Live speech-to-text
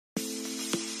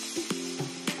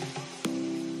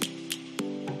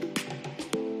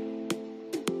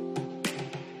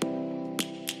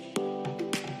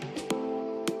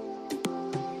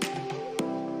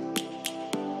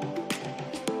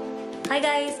Hi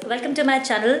guys, welcome to my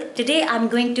channel. Today I'm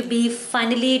going to be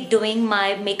finally doing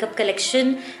my makeup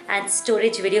collection and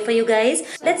storage video for you guys.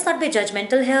 Let's not be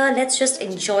judgmental here. Let's just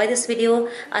enjoy this video.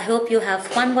 I hope you have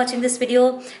fun watching this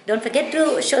video. Don't forget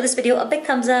to show this video a big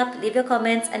thumbs up, leave your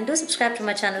comments and do subscribe to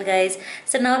my channel guys.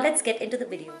 So now let's get into the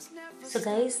video. So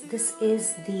guys, this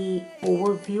is the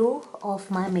overview of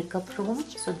my makeup room.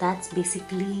 So that's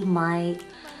basically my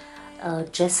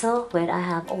dresser where I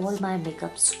have all my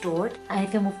makeup stored. And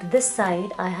if you move to this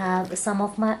side, I have some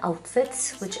of my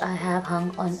outfits which I have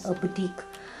hung on a boutique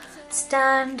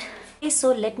stand. Okay,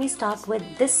 so let me start with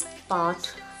this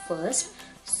part first.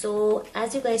 So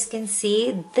as you guys can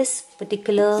see, this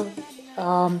particular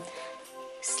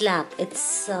slab,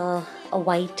 it's a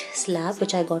white slab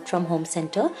which I got from Home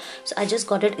Center. So I just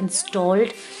got it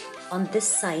installed on this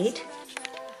side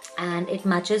and it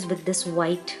matches with this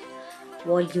white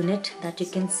wall unit that you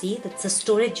can see. That's a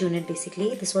storage unit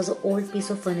basically. This was an old piece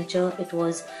of furniture. It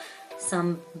was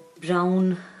some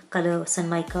brown color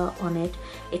sunmica on it.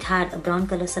 It had a brown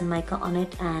color sunmica on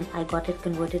it and I got it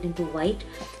converted into white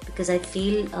because I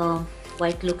feel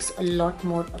white looks a lot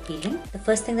more appealing. The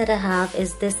first thing that I have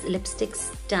is this lipstick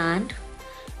stand,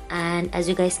 and as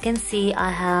you guys can see, I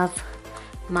have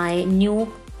my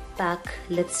new pack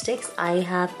lipsticks. I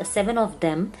have 7 of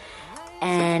them,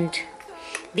 and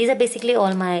these are basically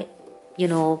all my,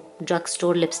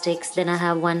 drugstore lipsticks. Then I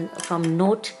have one from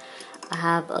Note. I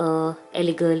have a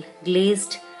Ellie Girl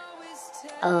glazed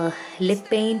lip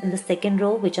paint in the second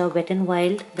row, which are Wet n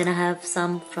Wild. Then I have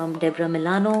some from Deborah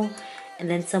Milano, and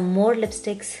then some more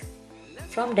lipsticks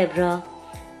from Deborah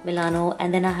Milano,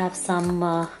 and then I have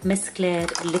some Miss Claire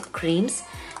lip creams.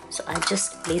 So I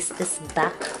just place this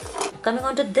back. Coming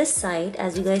on to this side,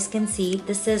 as you guys can see,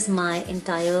 this is my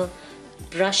entire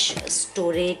brush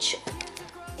storage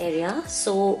area.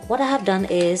 So what I have done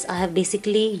is I have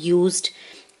basically used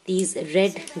these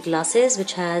red glasses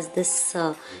which has this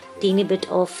teeny bit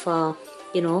of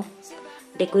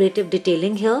decorative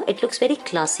detailing here. It looks very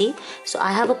classy. So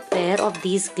I have a pair of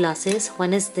these glasses.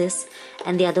 One is this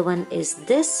and the other one is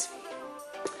this.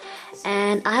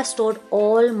 And I have stored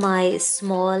all my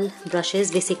small brushes.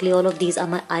 Basically all of these are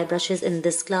my eye brushes in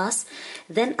this glass.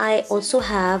 Then I also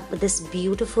have this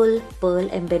beautiful pearl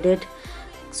embedded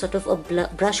sort of a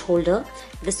brush holder.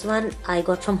 This one I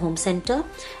got from Home Center.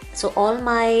 So all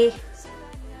my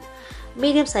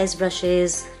medium sized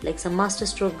brushes, like some master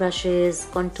stroke brushes,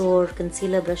 contour,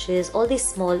 concealer brushes, all these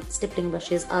small stippling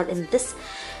brushes are in this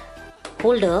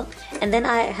holder. And then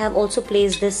I have also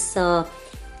placed this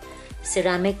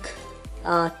ceramic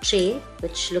tray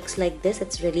which looks like this.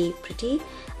 It's really pretty.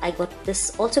 I got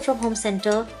this also from Home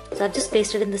Center, so I've just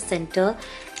placed it in the center,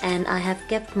 and I have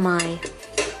kept my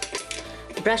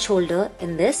brush holder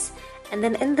in this. And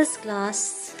then in this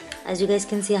glass, as you guys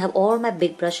can see, I have all my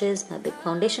big brushes, my big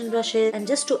foundation brushes, and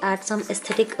just to add some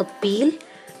aesthetic appeal,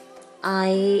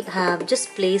 I have just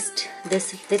placed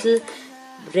this little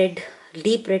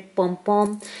deep red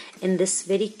pom-pom in this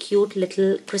very cute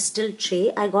little crystal tray.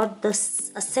 I got a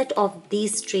set of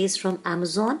these trays from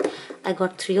Amazon. I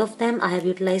got 3 of them. I have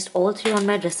utilized all 3 on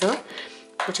my dresser,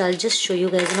 which I'll just show you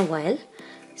guys in a while.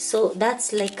 So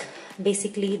that's like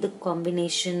basically the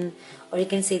combination, or you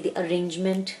can say the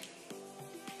arrangement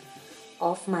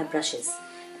of my brushes.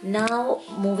 Now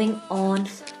moving on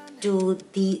to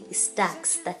the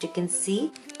stacks that you can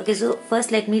see. Okay, so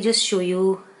first let me just show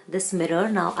you this mirror.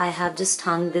 Now I have just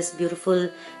hung this beautiful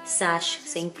sash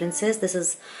saying Princess. This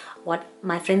is what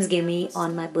my friends gave me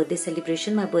on my birthday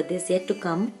celebration. My birthday is yet to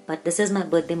come, but this is my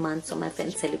birthday month, so my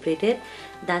friends celebrated.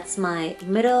 That's my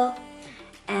mirror.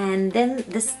 And then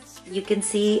this, you can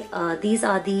see these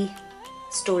are the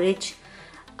storage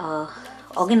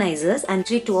organizers, and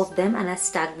 2 of them, and I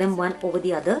stacked them one over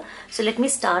the other. So let me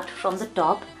start from the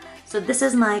top. So this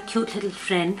is my cute little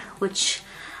friend, which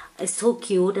is so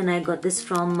cute, and I got this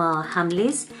from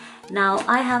Hamleys. Now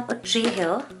I have a tray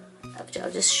here, which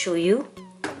I'll just show you.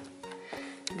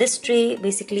 This tray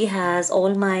basically has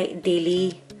all my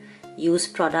daily use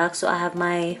products. So I have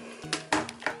my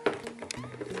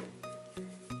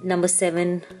number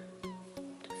 7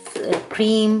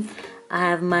 cream, I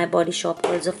have my Body Shop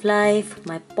Pearls of Life,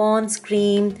 my Pond's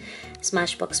cream,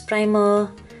 Smashbox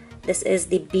primer. This is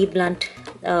the Be Blunt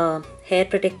hair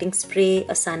protecting spray,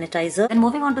 a sanitizer. And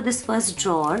moving on to this first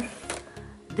drawer,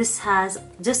 this has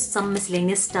just some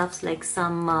miscellaneous stuffs like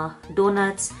some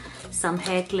donuts, some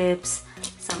hair clips,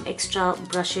 some extra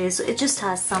brushes. So it just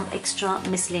has some extra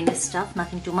miscellaneous stuff,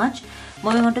 nothing too much.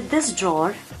 Moving on to this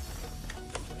drawer,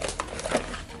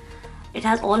 it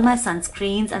has all my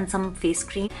sunscreens and some face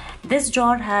cream. This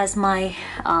drawer has my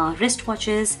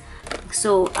wristwatches.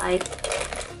 So I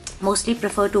mostly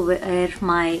prefer to wear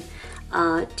my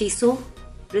Tissot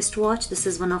wristwatch. This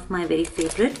is one of my very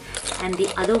favorite. And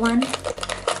the other one,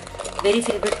 very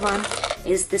favorite one,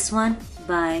 is this one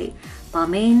by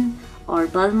Balmain or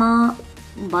Balmain,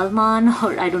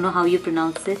 or I don't know how you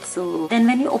pronounce it. So then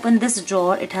when you open this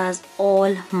drawer, it has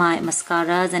all my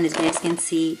mascaras, and as you guys can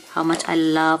see how much I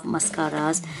love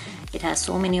mascaras. It has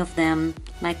so many of them.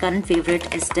 My current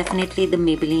favorite is definitely the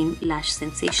Maybelline Lash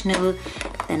Sensational.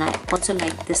 Then I also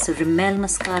like this Rimmel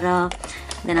mascara.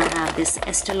 Then I have this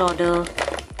Estee Lauder,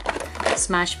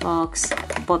 Smashbox,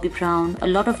 Bobbi Brown, a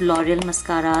lot of L'Oreal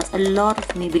mascaras, a lot of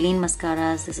Maybelline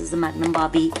mascaras. This is the Magnum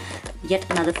Barbie, yet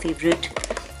another favorite.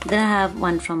 Then I have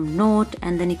one from Note,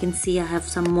 and then you can see I have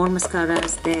some more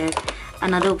mascaras there.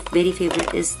 Another very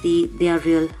favorite is the They Are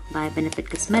Real by Benefit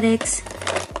Cosmetics.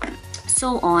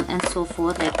 So on and so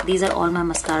forth. Like, these are all my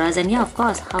mascaras, and yeah, of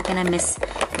course, how can I miss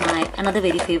my another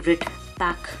very favorite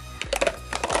PAC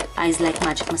Eyes Like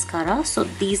Magic mascara. So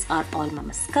these are all my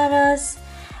mascaras.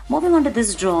 Moving on to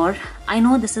this drawer, I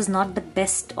know this is not the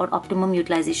best or optimum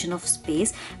utilization of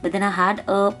space, but then I had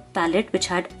a palette which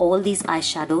had all these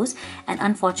eyeshadows, and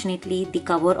unfortunately the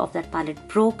cover of that palette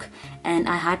broke, and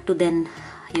I had to then,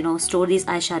 you know, store these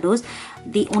eyeshadows.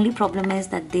 The only problem is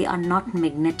that they are not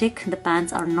magnetic. The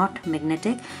pans are not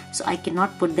magnetic, so I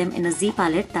cannot put them in a Z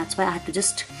palette. That's why I had to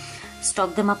just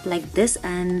stock them up like this,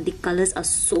 and the colors are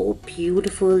so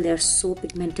beautiful. They're so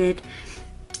pigmented.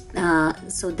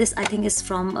 So this I think is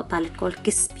from a palette called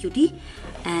Kiss Beauty,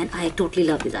 and I totally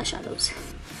love these eyeshadows.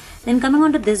 Then coming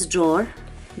on to this drawer,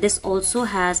 this also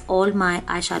has all my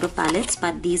eyeshadow palettes,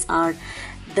 but these are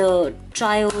the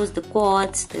trios, the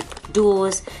quads, the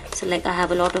duos. So like I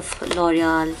have a lot of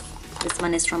L'Oreal. This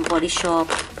one is from Body Shop.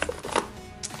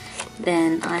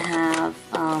 Then I have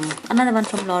another one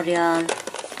from L'Oreal.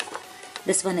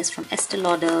 This one is from Estee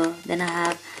Lauder. Then I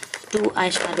have two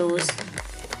eyeshadows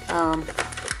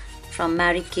from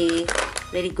Mary Kay,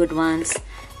 very good ones.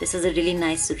 This is a really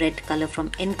nice red color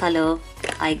from In Color.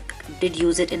 I did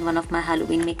use it in one of my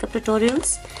Halloween makeup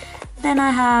tutorials. Then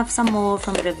I have some more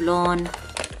from Revlon.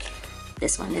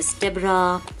 This one is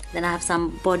Deborah. Then I have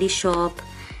some Body Shop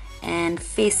and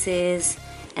Faces.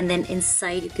 And then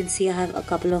inside you can see I have a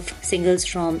couple of singles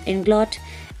from Inglot,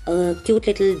 a cute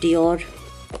little Dior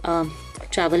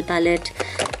travel palette,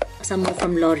 some more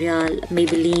from L'Oreal,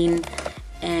 Maybelline,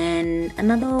 and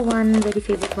another one, very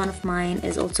favorite one of mine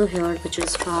is also here, which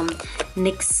is from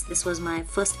NYX. This was my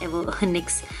first ever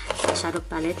NYX eyeshadow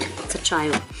palette. It's a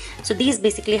trio. So these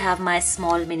basically have my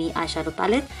small mini eyeshadow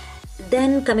palette.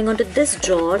 Then coming on to this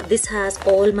drawer, this has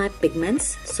all my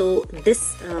pigments. So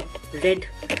this red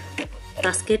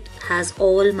basket has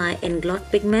all my Inglot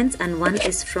pigments, and one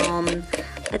is from,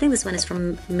 I think this one is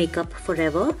from Makeup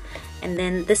Forever. And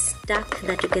then this stack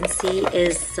that you can see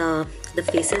is the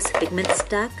Faces pigment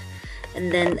stack.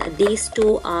 And then these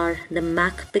two are the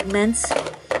MAC pigments.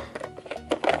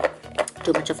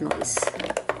 Too much of noise.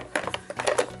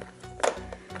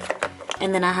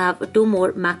 And then I have two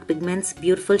more MAC pigments,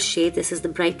 beautiful shade. This is the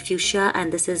Bright Fuchsia,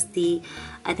 and this is the,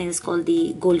 I think it's called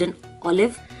the Golden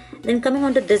Olive. Then coming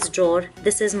on to this drawer,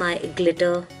 this is my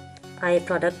glitter eye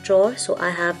product drawer. So I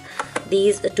have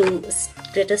these two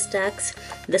glitter stacks.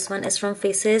 This one is from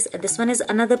Faces, and this one is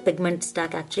another pigment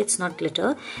stack, actually it's not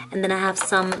glitter. And then I have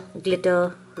some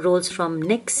glitter rolls from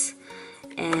NYX,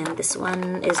 and this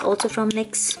one is also from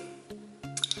NYX.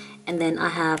 And then I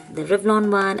have the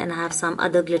Revlon one, and I have some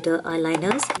other glitter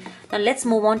eyeliners. Now let's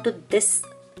move on to this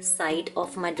side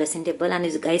of my dressing table, and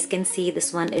as you guys can see,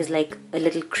 this one is like a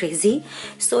little crazy.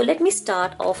 So let me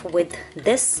start off with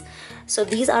this. So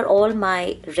these are all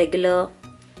my regular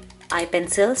eye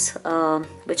pencils,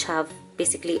 which have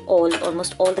basically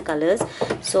almost all the colors.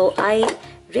 So I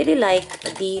really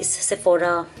like these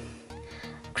Sephora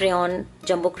crayon,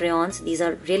 jumbo crayons. These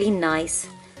are really nice.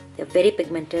 They're very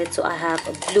pigmented. So I have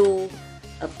a blue,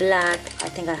 a black, I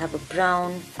think I have a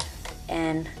brown,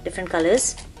 and different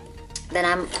colors. Then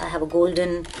I have a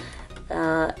golden.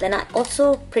 Then I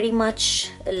also pretty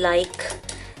much like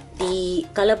the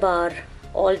Color Bar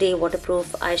All Day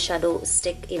Waterproof Eyeshadow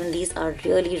Stick. Even these are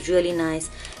really nice.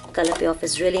 Color payoff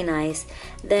is really nice.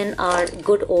 Then our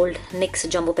good old NYX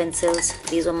jumbo pencils.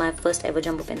 These were my first ever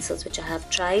jumbo pencils, which I have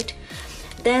tried.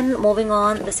 Then moving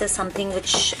on, this is something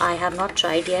which I have not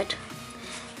tried yet.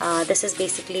 This is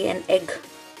basically an egg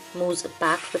mousse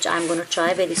pack, which I'm going to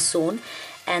try very soon.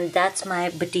 And that's my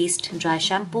Batiste dry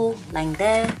shampoo lying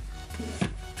there.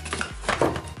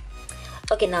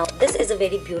 Okay, now this is a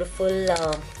very beautiful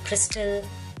crystal,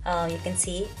 you can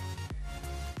see,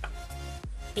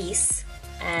 piece,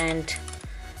 and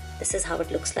this is how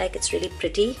it looks like. It's really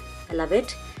pretty. I love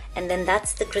it. And then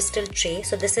that's the crystal tray.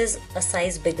 So this is a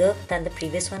size bigger than the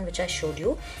previous one which I showed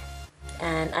you,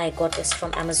 and I got this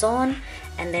from Amazon.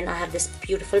 And then I have this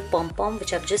beautiful pom-pom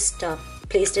which I've just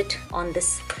placed it on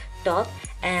this top.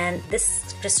 And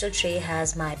this crystal tray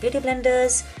has my beauty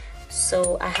blenders,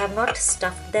 so I have not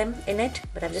stuffed them in it,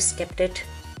 but I've just kept it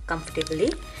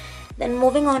comfortably. Then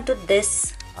moving on to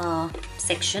this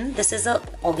section, this is a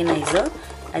organizer.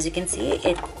 As you can see,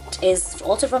 it is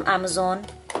also from Amazon.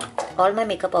 All my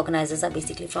makeup organizers are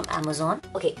basically from Amazon.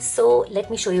 Okay, so let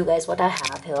me show you guys what I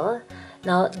have here.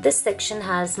 Now this section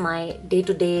has my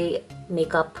day-to-day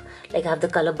makeup, like I have the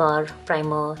color bar,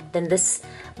 primer. Then this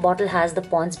bottle has the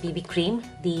Pond's BB cream.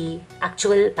 The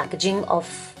actual packaging of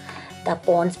the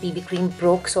Pond's BB cream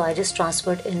broke, so I just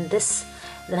transferred in this.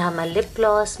 Then I have my lip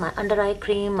gloss, my under eye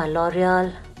cream, my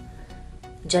L'Oreal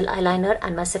gel eyeliner,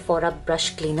 and my Sephora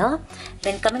brush cleaner.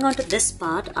 Then coming on to this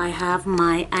part, I have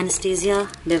my Anastasia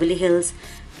Beverly Hills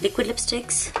liquid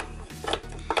lipsticks.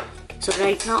 So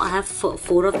right now I have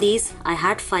 4 of these. I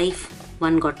had 5,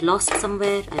 one got lost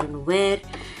somewhere, I don't know where.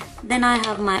 Then I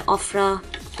have my Ofra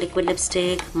liquid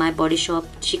lipstick, my Body Shop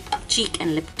cheek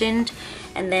and lip tint.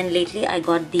 And then lately I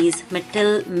got these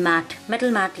metal matte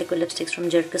liquid lipsticks from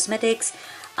Jared Cosmetics.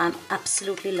 I'm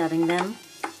absolutely loving them.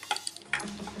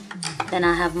 Then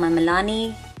I have my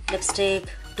Milani lipstick,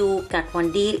 2 Kat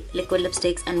Von D liquid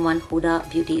lipsticks, and 1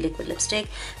 Huda Beauty liquid lipstick.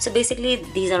 So basically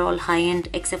these are all high-end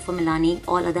except for Milani,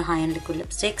 all other high-end liquid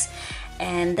lipsticks.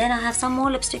 And then I have some more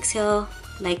lipsticks here,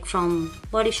 like from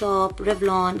Body Shop,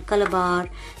 Revlon, Color Bar,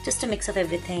 just a mix of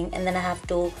everything. And then I have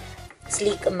 2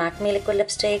 Sleek Matte Me liquid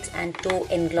lipsticks and 2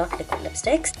 Inglot liquid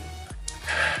lipsticks.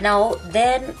 Now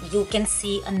then you can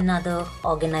see another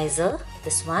organizer.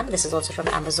 This is also from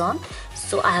Amazon.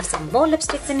 So I have some more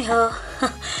lipsticks in here.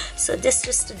 So this is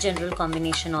just a general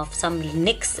combination of some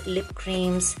NYX lip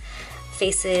creams,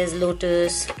 Faces,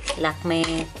 Lotus,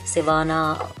 Lakme,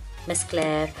 Savannah, Miss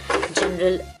Claire,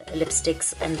 general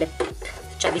lipsticks and lip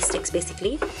chubby sticks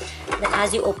basically. Then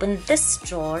as you open this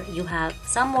drawer, you have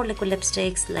some more liquid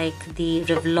lipsticks like the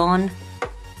Revlon.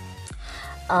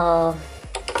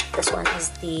 This one is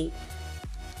the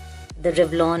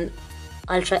Revlon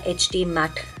Ultra HD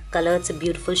Matte color. It's a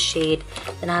beautiful shade.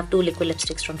 Then I have 2 liquid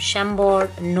lipsticks from Chambord,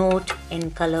 Note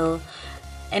in color,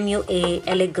 MUA,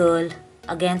 LA Girl,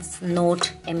 against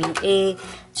Note, MUA,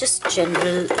 just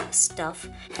general stuff.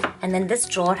 And then this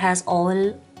drawer has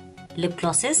all lip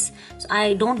glosses. So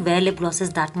I don't wear lip glosses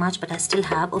that much, but I still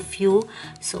have a few.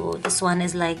 So this one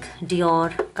is like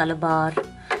Dior, Color Bar.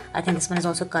 I think this one is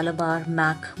also Color Bar,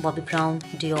 MAC, Bobbi Brown,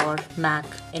 Dior, MAC,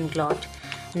 Inglot,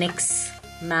 NYX,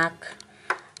 MAC.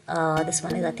 This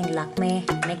one is I think Lakme,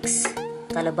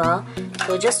 NYX, Color Bar.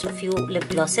 So just a few lip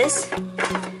glosses,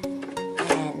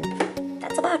 and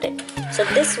that's about it. So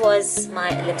this was my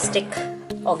lipstick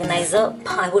organizer,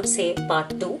 I would say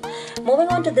part 2. Moving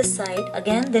on to this side,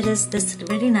 again there is this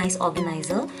really nice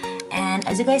organizer, and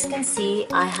as you guys can see,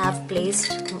 I have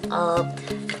placed a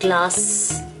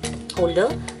glass holder.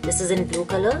 This is in blue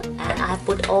color, and I have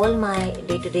put all my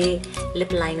day-to-day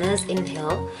lip liners in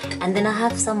here. And then I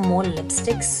have some more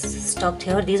lipsticks stocked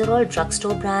here. These are all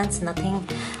drugstore brands, nothing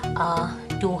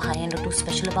too high-end or too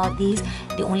special about these.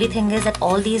 The only thing is that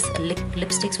all these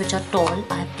lipsticks which are tall,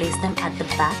 I have placed them at the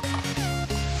back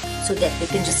so that they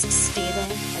can just stay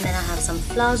there. And then I have some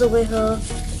flowers over here,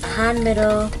 a hand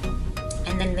mirror,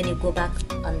 and then when you go back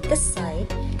on this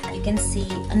side, you can see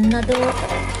another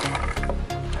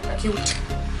cute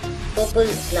purple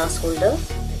glass holder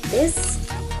like this.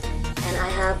 And I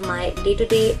have my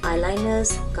day-to-day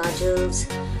eyeliners, kajals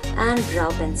and brow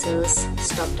pencils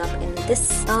stocked up in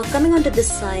this. Now coming onto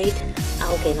this side,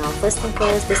 okay, now first thing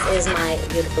first, this is my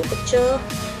beautiful picture.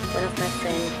 One of my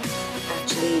friends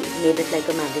actually made it like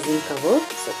a magazine cover,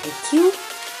 so thank you.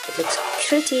 It looks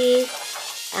pretty.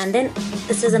 And then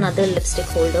this is another lipstick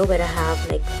holder where I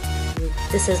have like,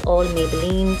 this is all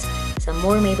Maybellines, some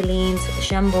more Maybellines,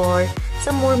 Chambord,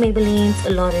 some more Maybellines,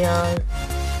 L'Oreal,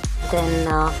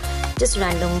 then just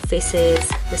random Faces.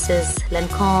 This is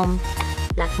Lancome,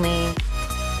 Lakme,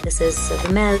 this is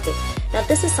Rimmel. Okay. Now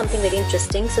this is something very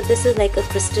interesting. So this is like a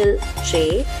crystal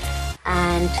tray,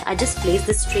 and I just placed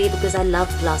this tray because I love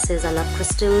glasses, I love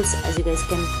crystals, as you guys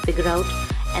can figure out.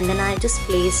 And then I just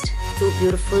placed 2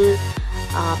 beautiful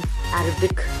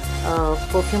Arabic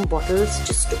perfume bottles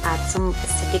just to add some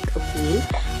aesthetic appeal.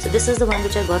 So this is the one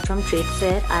which I got from Trade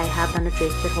Fair. I have done a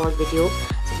Trade Fair haul video.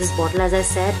 So this bottle, as I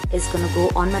said, is gonna go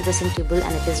on my dressing table,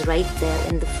 and it is right there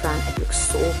in the front. It looks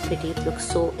so pretty, it looks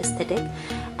so aesthetic.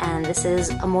 And this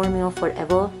is Amore Mio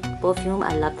Forever perfume.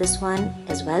 I love this one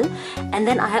as well. And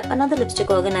then I have another lipstick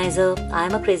organizer. I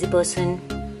am a crazy person.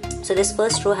 So this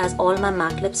first row has all my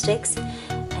MAC lipsticks,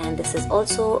 and this is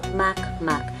also MAC.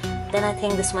 Then I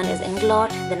think this one is Inglot.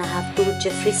 Then I have 2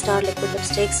 Jeffree Star liquid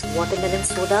lipsticks, Watermelon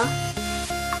Soda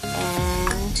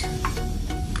and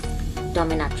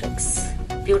Dominatrix.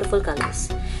 Beautiful colors.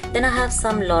 Then I have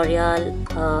some L'Oreal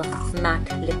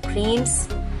matte lip creams.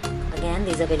 Again,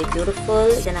 these are very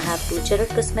beautiful. Then I have 2 Jared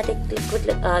Cosmetics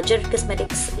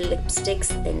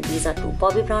lipsticks. Then these are 2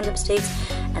 Bobbi Brown lipsticks,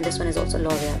 and this one is also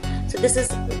L'Oreal. So this is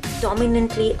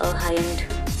dominantly a high-end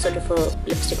sort of a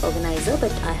lipstick organizer,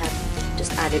 but I have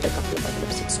just added a couple of other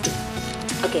lipsticks too.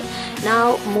 Okay,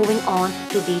 now moving on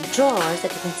to the drawers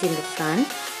that you can see in the front.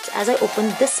 So as I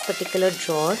open this particular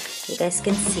drawer, you guys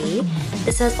can see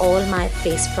this has all my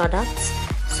face products.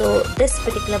 So this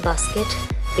particular basket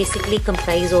basically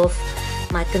comprises of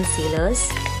my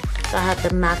concealers. So I have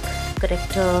the MAC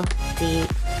corrector, the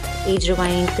Age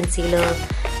Rewind concealer,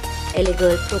 LA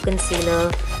Girl Pro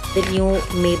concealer, the new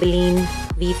Maybelline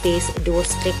V-Face Duo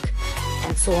Stick,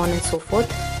 and so on and so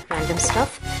forth, random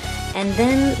stuff. And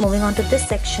then moving on to this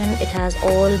section, it has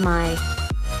all my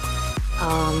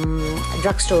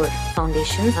drugstore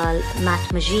foundations, Matte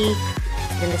Magique.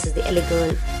 Then this is the LA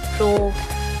Girl Pro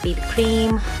BB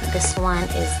cream. This one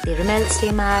is the Rimmel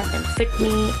Stay Matte and Fit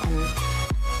Me and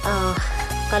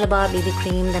Color Bar BB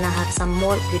cream. Then I have some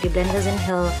more beauty blenders in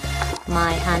here,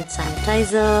 my hand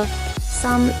sanitizer,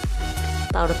 some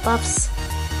powder puffs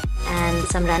and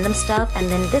some random stuff. And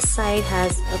then this side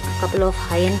has a couple of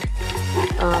high-end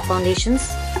foundations,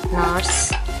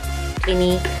 NARS,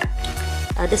 Clinique.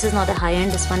 This is not a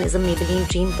high-end, this one is a Maybelline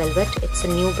Dream Velvet. It's a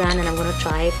new brand and I'm going to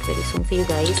try it very soon for you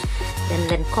guys. Then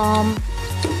Lancome,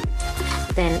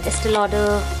 then Estee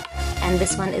Lauder, and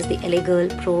this one is the LA Girl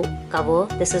Pro Cover.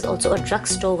 This is also a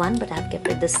drugstore one, but I have kept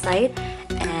it this side.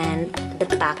 And the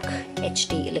PAC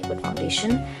HD Liquid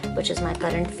Foundation, which is my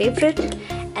current favorite.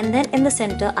 And then in the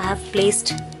center I have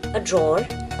placed a drawer,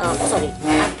 I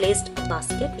have placed a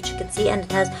basket, which you can see, and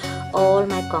it has all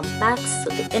my compacts.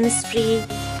 So the Innisfree,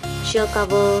 Sheer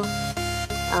Cover,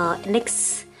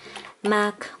 NYX,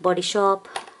 MAC, Body Shop,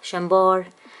 Chambord,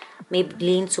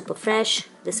 Maybelline Super Fresh.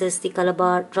 This is the Color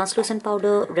Bar Translucent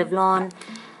Powder, Revlon.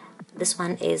 This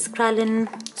one is Kralin.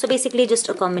 So basically just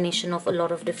a combination of a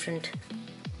lot of different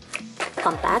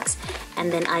compacts.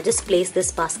 And then I just place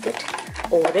this basket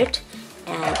over it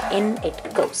and in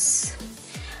it goes.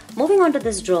 Moving on to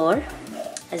this drawer,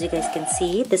 as you guys can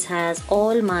see, this has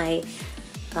all my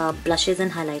blushes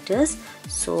and highlighters.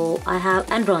 So I have,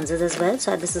 and bronzers as well.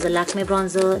 So this is a Lakme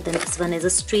bronzer, then this one is a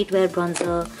streetwear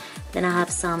bronzer. Then I have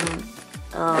some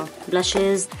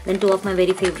blushes, then 2 of my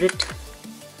very favorite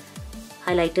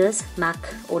highlighters, MAC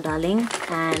Oh Darling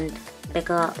and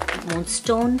Becca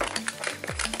Moonstone.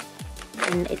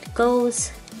 And it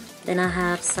goes. Then I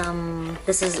have some,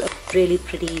 this is a really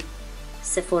pretty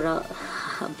Sephora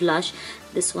blush.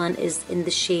 This one is in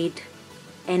the shade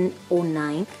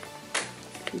N09.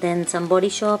 Then some Body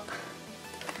Shop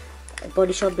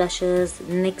blushes,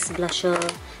 NYX blusher.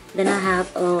 Then I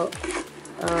have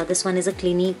this one is a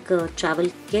Clinique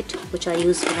travel kit, which I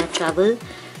use when I travel.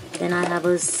 Then I have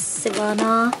a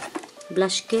Savannah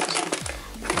blush kit,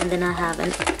 and then I have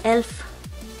an ELF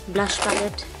blush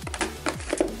palette.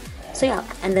 So yeah,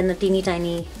 and then a teeny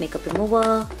tiny makeup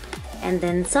remover, and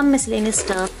then some miscellaneous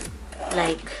stuff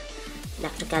like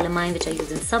lactocalamine, which I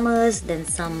use in summers, then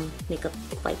some makeup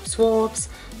wipe swabs,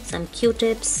 some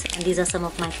Q-tips, and these are some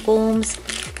of my combs,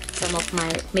 some of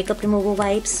my makeup remover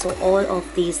wipes. So all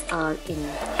of these are in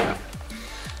here.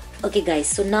 Okay guys,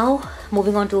 so now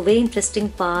moving on to a very interesting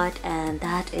part, and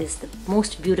that is the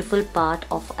most beautiful part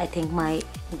of, I think, my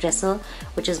dresser,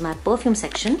 which is my perfume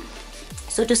section.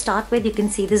 So to start with, you can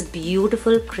see this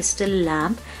beautiful crystal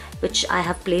lamp which I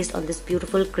have placed on this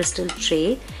beautiful crystal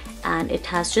tray, and it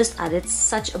has just added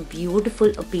such a beautiful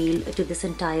appeal to this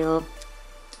entire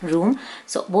room.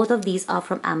 So both of these are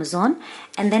from Amazon.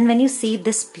 And then when you see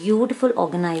this beautiful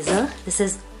organizer, this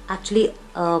is actually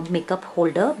a makeup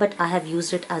holder, but I have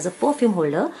used it as a perfume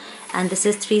holder, and this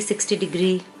is 360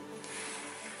 degree.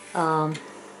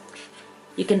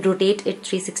 You can rotate it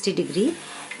 360 degree.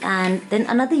 And then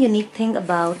another unique thing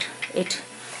about it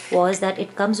was that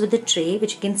it comes with a tray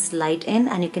which you can slide in,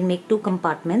 and you can make 2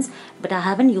 compartments, but I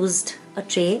haven't used a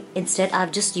tray. Instead,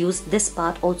 I've just used this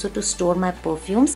part also to store my perfumes.